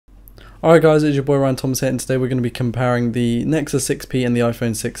Alright guys, it's your boy Ryan Thomas here, and today we're going to be comparing the Nexus 6P and the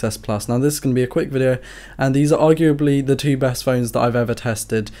iPhone 6s Plus. Now this is going to be a quick video, and these are arguably the two best phones that I've ever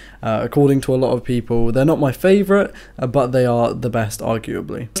tested, according to a lot of people. They're not my favourite, but they are the best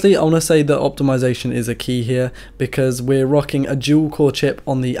arguably. Firstly, I want to say that optimization is a key here, because we're rocking a dual core chip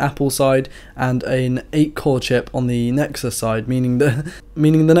on the Apple side and an 8-core chip on the Nexus side, meaning the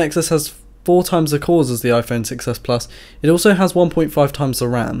Nexus has 4 times the cores as the iPhone 6s Plus. It also has 1.5 times the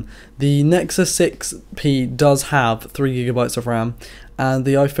RAM. The Nexus 6P does have 3GB of RAM, and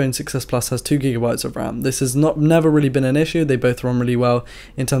the iPhone 6s Plus has 2GB of RAM. This has never really been an issue. They both run really well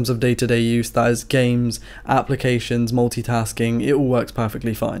in terms of day-to-day use. That is games, applications, multitasking. It all works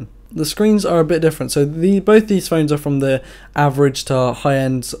perfectly fine. The screens are a bit different, so both these phones are from the average to high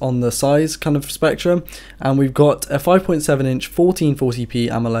end on the size kind of spectrum, and we've got a 5.7 inch 1440p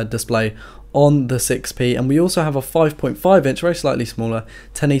AMOLED display on the 6P, and we also have a 5.5 inch, very slightly smaller,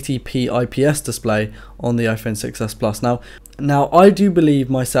 1080p IPS display on the iPhone 6s Plus. Now I do believe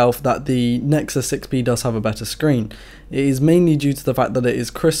myself that the Nexus 6P does have a better screen. It is mainly due to the fact that it is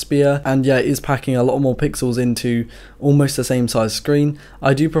crispier, and yeah, it is packing a lot more pixels into almost the same size screen.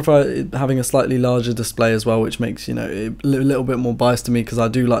 I do prefer it having a slightly larger display as well, which makes, you know, it a little bit more biased to me, because I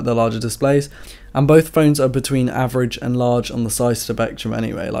do like the larger displays. And both phones are between average and large on the size spectrum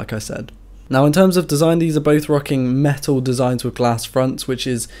anyway, like I said. Now in terms of design, these are both rocking metal designs with glass fronts, which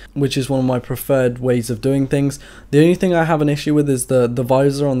is one of my preferred ways of doing things. The only thing I have an issue with is the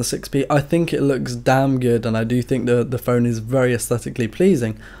visor on the 6P. I think it looks damn good, and I do think the phone is very aesthetically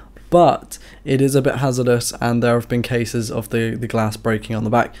pleasing, but it is a bit hazardous, and there have been cases of the glass breaking on the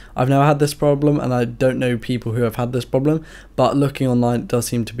back. I've never had this problem, and I don't know people who have had this problem, but looking online it does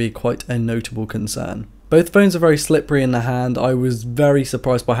seem to be quite a notable concern. Both phones are very slippery in the hand. I was very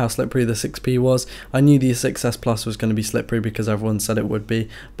surprised by how slippery the 6P was. I knew the 6s Plus was going to be slippery because everyone said it would be,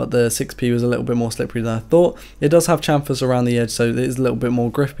 but the 6P was a little bit more slippery than I thought. It does have chamfers around the edge, so it is a little bit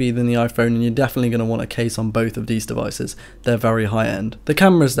more grippy than the iPhone, and you're definitely going to want a case on both of these devices. They're very high end. The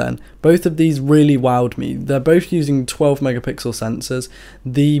cameras then, both of these really wowed me. They're both using 12 megapixel sensors.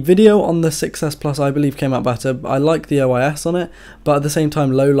 The video on the 6s Plus I believe came out better. I like the OIS on it, but at the same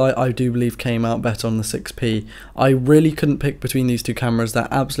time low light I do believe came out better on the 6P. I really couldn't pick between these two cameras. They're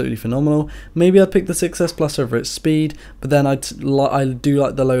absolutely phenomenal. Maybe I'd pick the 6s Plus over its speed, but then I do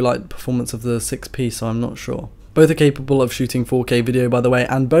like the low light performance of the 6P, so I'm not sure. Both are capable of shooting 4K video, by the way,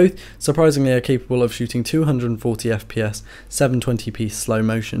 and both surprisingly are capable of shooting 240 FPS 720p slow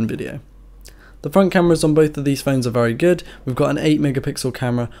motion video. The front cameras on both of these phones are very good. We've got an 8 megapixel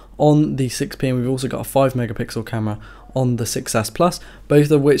camera on the 6P, and we've also got a 5 megapixel camera on the 6s Plus,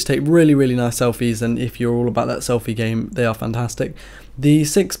 both of which take really nice selfies, and if you're all about that selfie game, they are fantastic. The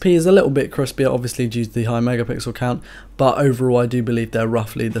 6P is a little bit crispier, obviously due to the high megapixel count, but overall I do believe they're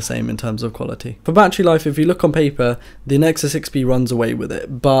roughly the same in terms of quality. For battery life, if you look on paper, the Nexus 6P runs away with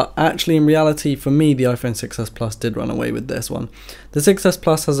it, but actually in reality for me the iPhone 6s Plus did run away with this one. The 6s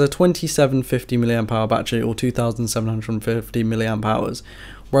Plus has a 2750 mAh battery, or 2750 mAh,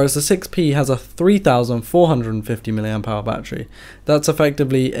 whereas the 6P has a 3450 mAh battery. That's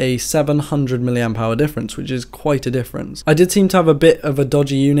effectively a 700 mAh difference, which is quite a difference. I did seem to have a bit of a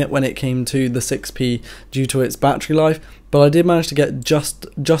dodgy unit when it came to the 6P due to its battery life, but I did manage to get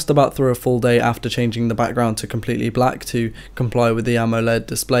just about through a full day after changing the background to completely black to comply with the AMOLED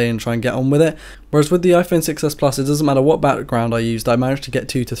display and try and get on with it. Whereas with the iPhone 6s Plus, it doesn't matter what background I used, I managed to get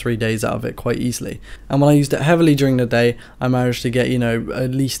 2 to 3 days out of it quite easily. And when I used it heavily during the day, I managed to get, you know,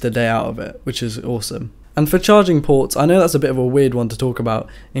 at least a day out of it, which is awesome. And for charging ports, I know that's a bit of a weird one to talk about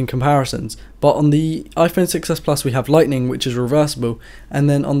in comparisons, but on the iPhone 6s Plus we have Lightning, which is reversible, and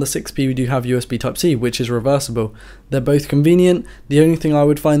then on the 6P we do have USB Type-C, which is reversible. They're both convenient. The only thing I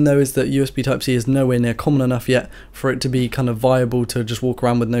would find though is that USB Type-C is nowhere near common enough yet for it to be kind of viable to just walk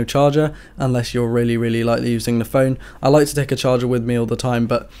around with no charger, unless you're really lightly using the phone. I like to take a charger with me all the time,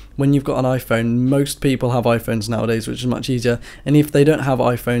 but when you've got an iPhone, most people have iPhones nowadays, which is much easier, and if they don't have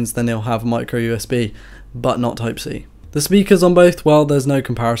iPhones, then they'll have micro USB, but not Type-C. The speakers on both, well, there's no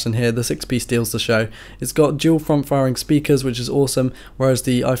comparison here. The 6P steals the show. It's got dual front firing speakers, which is awesome, whereas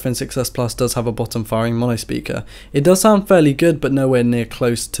the iPhone 6s Plus does have a bottom firing mono speaker. It does sound fairly good, but nowhere near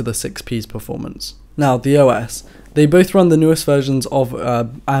close to the 6P's performance. Now, the OS. They both run the newest versions of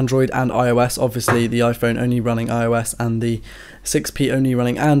Android and iOS, obviously the iPhone only running iOS and the 6P only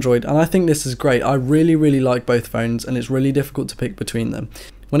running Android, and I think this is great. I really like both phones, and it's really difficult to pick between them.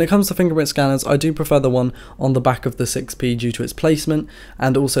 When it comes to fingerprint scanners, I do prefer the one on the back of the 6P due to its placement,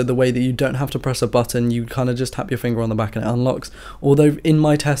 and also the way that you don't have to press a button, you kind of just tap your finger on the back and it unlocks. Although in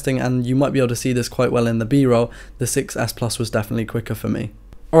my testing, and you might be able to see this quite well in the B-roll, the 6s Plus was definitely quicker for me.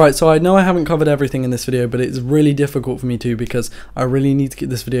 Alright, so I know I haven't covered everything in this video, but it's really difficult for me to because I really need to keep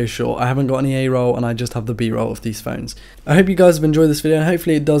this video short. I haven't got any A-roll and I just have the B-roll of these phones. I hope you guys have enjoyed this video and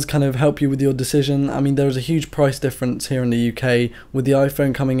hopefully it does kind of help you with your decision. I mean, there is a huge price difference here in the UK with the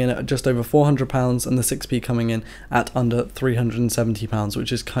iPhone coming in at just over £400 and the 6P coming in at under £370,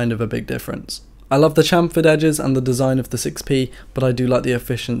 which is kind of a big difference. I love the chamfered edges and the design of the 6P, but I do like the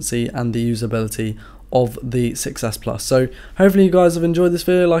efficiency and the usability of the 6S Plus. So hopefully you guys have enjoyed this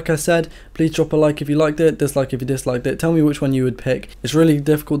video. Like I said, please drop a like if you liked it, dislike if you disliked it. Tell me which one you would pick. It's really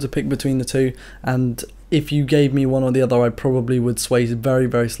difficult to pick between the two, and if you gave me one or the other, I probably would sway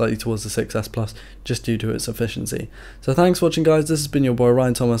very slightly towards the 6S Plus just due to its efficiency. So thanks for watching, guys. This has been your boy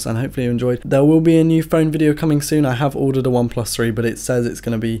Ryan Thomas, and hopefully you enjoyed. There will be a new phone video coming soon. I have ordered a OnePlus 3, but it says it's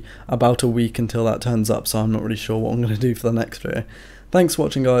going to be about a week until that turns up, so I'm not really sure what I'm going to do for the next video. Thanks for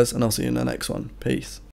watching, guys, and I'll see you in the next one. Peace.